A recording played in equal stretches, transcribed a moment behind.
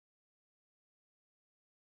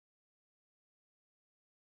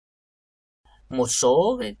một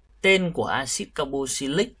số cái tên của axit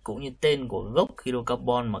carboxylic cũng như tên của gốc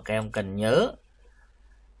hydrocarbon mà các em cần nhớ.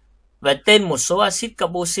 Về tên một số axit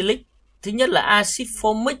carboxylic, thứ nhất là axit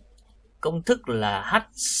formic, công thức là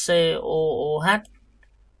HCOOH,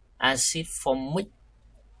 axit formic.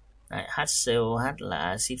 Đấy, HCOH là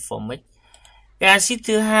axit formic. Cái axit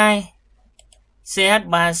thứ hai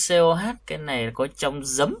CH3COH, cái này có trong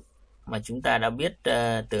giấm mà chúng ta đã biết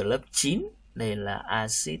từ lớp 9, đây là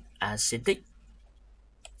axit acetic.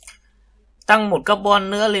 Tăng một carbon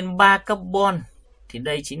nữa lên 3 carbon thì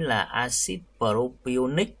đây chính là axit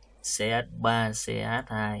propionic,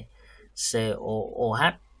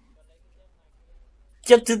 CH3CH2COOH.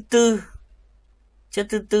 Chất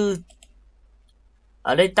thứ tư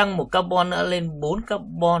ở đây tăng một carbon nữa lên 4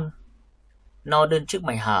 carbon, no đơn trước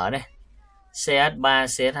mạch hở này,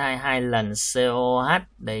 CH3CH2 2 lần COH,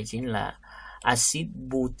 đây chính là axit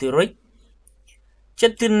butyric.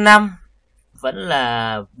 Chất thứ 5 vẫn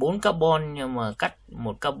là 4 carbon nhưng mà cắt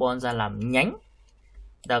một carbon ra làm nhánh.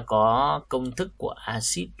 Ta có công thức của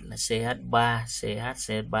axit là CH3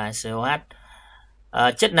 CH3COH.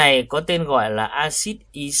 Chất này có tên gọi là axit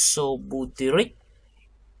isobutyric.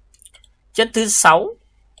 Chất thứ 6,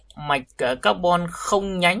 mạch carbon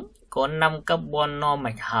không nhánh, có 5 carbon no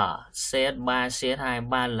mạch hở, CH3 CH2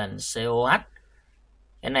 3 lần COH.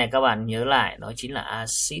 Cái này các bạn nhớ lại, đó chính là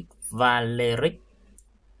axit valeric.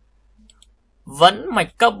 Vẫn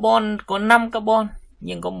mạch carbon có 5 carbon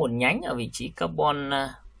nhưng có một nhánh ở vị trí carbon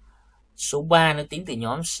số 3, nó tính từ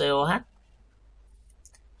nhóm COH.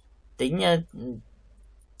 Tính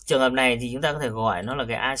trường hợp này thì chúng ta có thể gọi nó là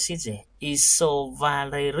cái axit gì?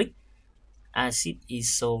 Isovaleric. Axit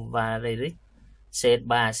isovaleric,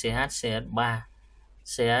 CH3 CH CH3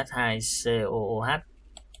 CH2 COOH.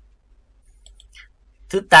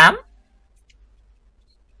 Thứ 8,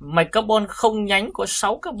 mạch carbon không nhánh có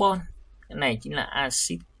 6 carbon. Cái này chính là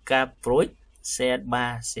axit caproic,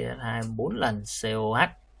 CH3 CH2 4 lần COH.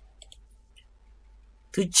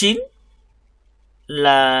 Thứ 9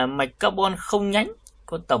 là mạch carbon không nhánh,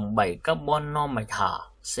 có tổng 7 carbon no mạch hở,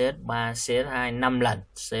 CH3 CH2 5 lần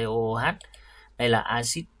COH. Đây là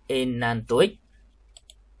axit enantioic.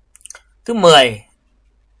 Thứ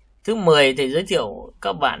 10 thì giới thiệu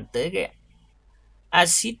các bạn tới cái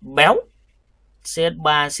axit béo,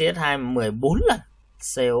 CH3 CH2 14 lần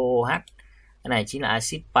COH. Cái này chính là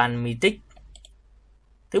axit palmitic.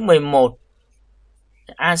 Thứ 11,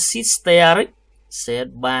 axit stearic,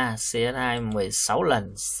 CH3 CH2 16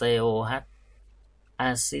 lần COH.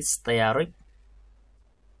 Axit stearic.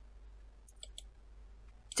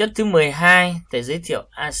 Chất thứ 12 thầy giới thiệu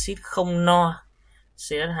axit không no,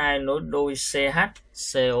 CH2 nối đôi CH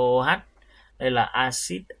COH. Đây là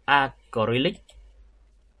axit acrylic.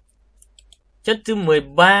 Chất thứ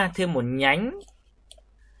 13 thêm một nhánh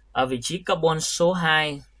ở vị trí carbon số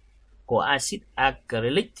 2 của axit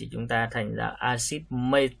acrylic thì chúng ta thành ra axit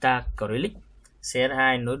metacrylic,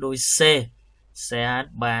 CH2 nối đôi C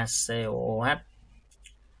CH3COH.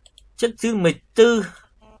 Chất thứ 14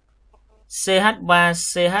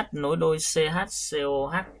 CH3CH nối đôi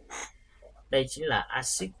CHCOH. Đây chính là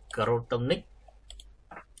axit crotonic.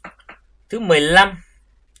 Thứ 15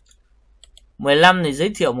 thì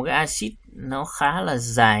giới thiệu một cái axit nó khá là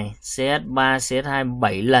dài, CH3 CH2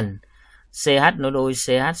 7 lần, CH nối đôi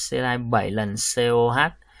CH CH2 7 lần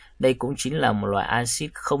COH. Đây cũng chính là một loại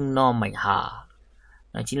axit không no mạch hở.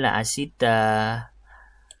 Nó chính là axit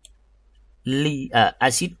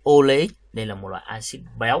axit oleic. Đây là một loại axit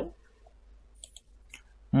béo.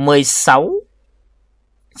 16,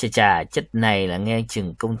 chất này là nghe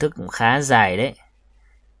chừng công thức cũng khá dài đấy.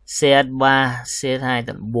 CH3 CH2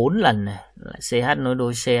 tận 4 lần này, CH nối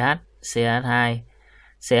đôi CH CH2,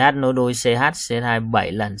 CH nối đôi CH CH2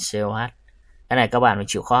 7 lần COH. Cái này các bạn phải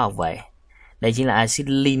chịu khó học về. Đây chính là axit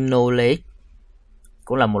linoleic,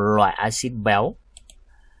 cũng là một loại axit béo.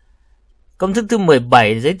 Công thức thứ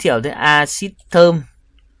 17 giới thiệu tới axit thơm,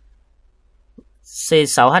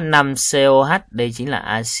 C6H5COH. Đây chính là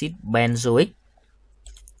axit benzoic.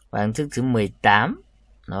 Và công thức thứ 18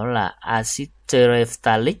 nó là axit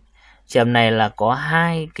terephthalic. Trường này là có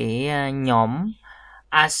hai cái nhóm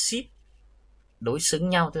axit đối xứng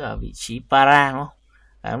nhau, tức là vị trí para, đúng không?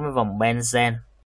 Gắn với vòng benzen.